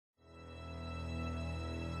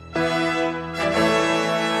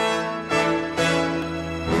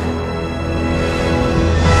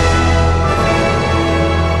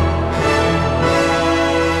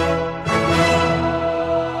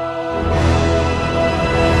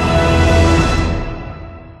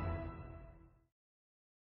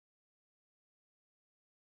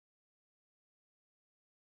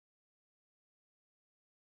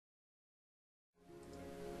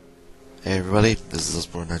everybody, this is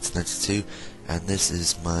Osborne1992, and this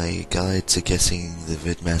is my guide to getting the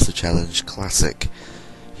Vidmaster Challenge Classic.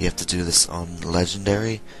 You have to do this on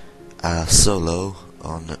Legendary, solo,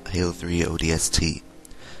 on Halo 3 ODST.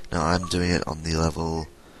 Now I'm doing it on the level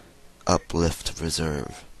Uplift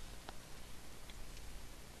Reserve.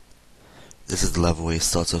 This is the level where you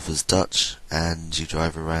start off as Dutch, and you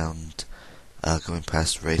drive around, going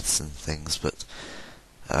past wraiths and things, but,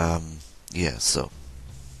 yeah, so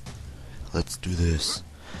let's do this.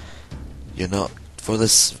 You're not, for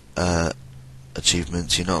this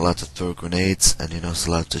achievement, you're not allowed to throw grenades, and you're not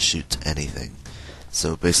allowed to shoot anything.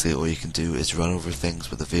 So basically all you can do is run over things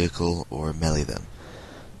with a vehicle or melee them.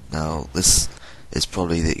 Now this is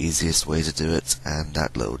probably the easiest way to do it, and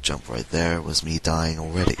that little jump right there was me dying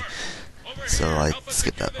already. So I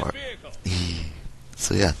skipped that part.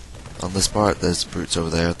 So yeah, on this part there's brutes over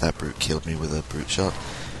there. That brute killed me with a brute shot.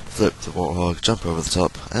 Flip the Warthog, jump over the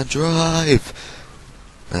top, and drive!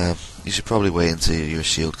 You should probably wait until your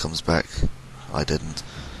shield comes back. I didn't.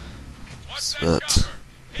 But,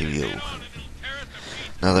 here we go.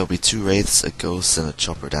 Now there'll be two wraiths, a ghost, and a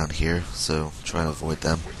chopper down here, so try and avoid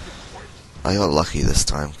them. I got lucky this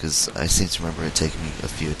time, because I seem to remember it taking me a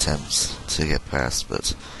few attempts to get past,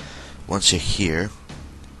 but once you're here,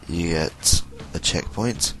 you get a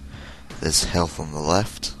checkpoint. There's health on the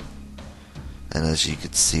left. And as you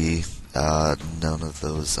could see, none of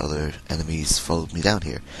those other enemies followed me down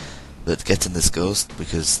here. But getting this ghost,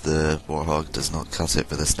 because the Warthog does not cut it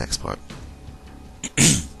for this next part.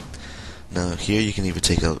 Now here you can either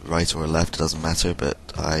take a right or a left, it doesn't matter, but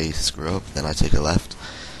I screw up, then I take a left.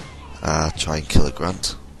 Try and kill a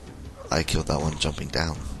grunt. I killed that one jumping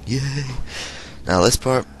down. Yay! Now this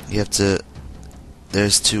part, you have to...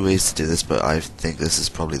 There's two ways to do this, but I think this is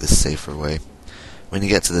probably the safer way. When you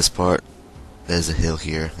get to this part, there's a hill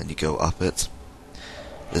here, and you go up it.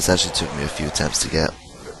 This actually took me a few attempts to get,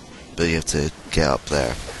 but you have to get up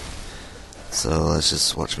there. So let's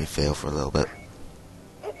just watch me fail for a little bit.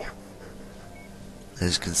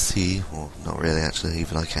 As you can see, well, not really actually,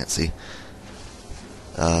 even I can't see.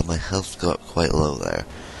 My health got quite low there,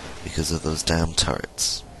 because of those damn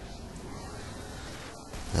turrets.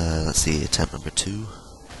 Let's see, attempt number 2.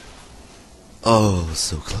 Oh,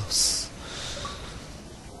 so close.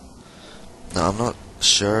 Now, I'm not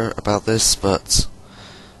sure about this, but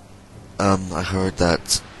I heard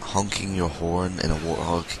that honking your horn in a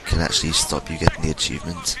Warthog can actually stop you getting the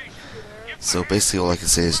achievement. So basically all I can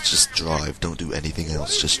say is just drive, don't do anything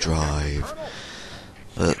else, just drive.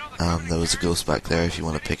 But there was a ghost back there if you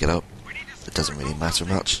want to pick it up. It doesn't really matter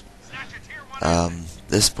much.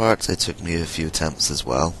 This part, it took me a few attempts as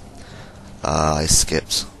well. I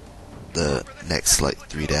skipped the next, like,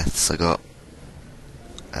 3 deaths I got.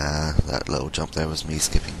 That little jump there was me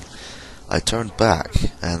skipping. I turned back,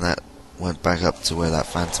 and that went back up to where that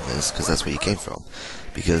phantom is, because that's where you came from.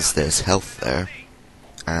 Because there's health there,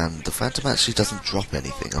 and the phantom actually doesn't drop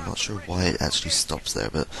anything. I'm not sure why it actually stops there,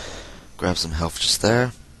 but grab some health just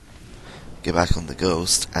there, get back on the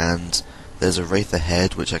ghost, and there's a wraith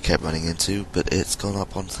ahead which I kept running into, but it's gone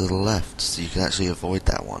up onto the left, so you can actually avoid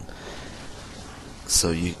that one.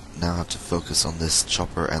 So you now have to focus on this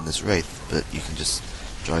chopper and this wraith, but you can just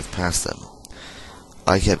drive past them.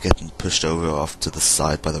 I kept getting pushed over off to the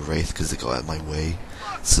side by the wraith because it got out of my way,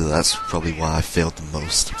 so that's probably why I failed the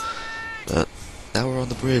most. But now we're on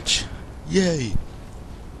the bridge. Yay!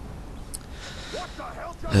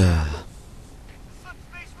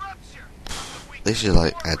 They should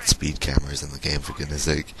like add speed cameras in the game, for goodness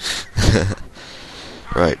sake.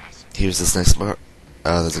 Right, here's this next part.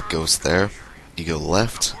 There's a ghost there. You go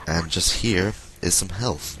left, and just here is some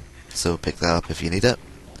health. So pick that up if you need it.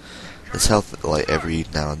 There's health like every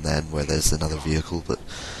now and then where there's another vehicle, but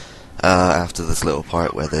after this little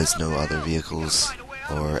part where there's no other vehicles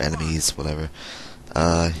or enemies, whatever,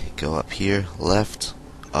 go up here, left,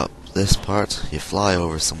 up this part, you fly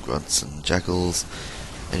over some grunts and jackals,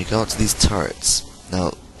 and you go up to these turrets.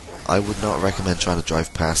 Now, I would not recommend trying to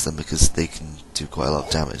drive past them because they can do quite a lot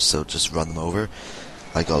of damage, so just run them over.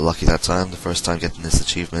 I got lucky that time. The first time getting this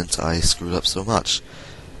achievement, I screwed up so much.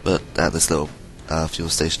 But at this little fuel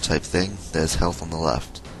station type thing, there's health on the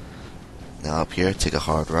left. Now up here, take a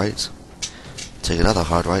hard right, take another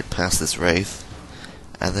hard right past this wraith,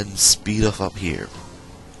 and then speed off up here.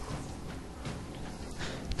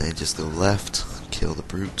 Then just go left, kill the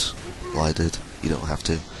brute. Well, I did. You don't have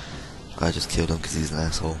to. I just killed him because he's an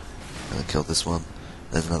asshole. And then killed this one.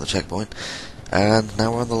 There's another checkpoint. And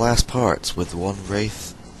now we're on the last part with one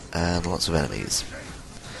wraith and lots of enemies.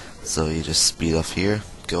 So you just speed off here,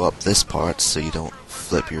 go up this part so you don't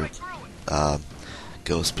flip your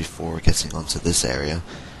ghost before getting onto this area,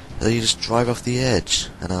 and then you just drive off the edge,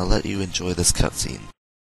 and I'll let you enjoy this cutscene.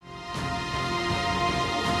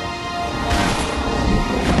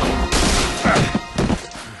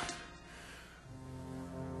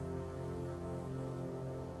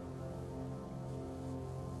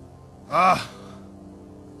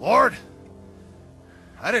 Lord,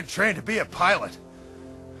 I didn't train to be a pilot.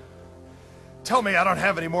 Tell me I don't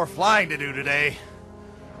have any more flying to do today.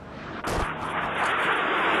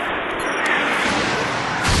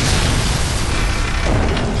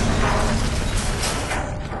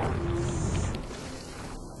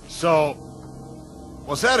 So,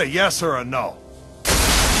 was that a yes or a no?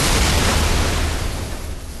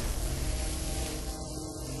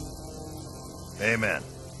 Amen.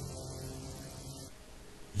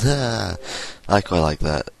 I quite like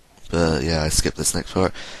that, but yeah, I skipped this next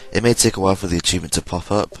part. It may take a while for the achievement to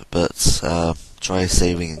pop up, but try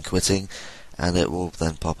saving and quitting, and it will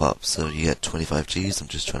then pop up, so you get 25 Gs. I'm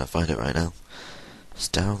just trying to find it right now. It's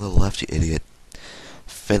down on the left, you idiot.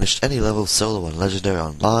 Finished any level solo on Legendary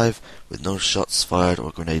on Live, with no shots fired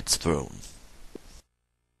or grenades thrown.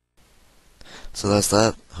 So that's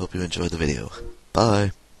that. Hope you enjoyed the video.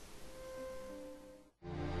 Bye.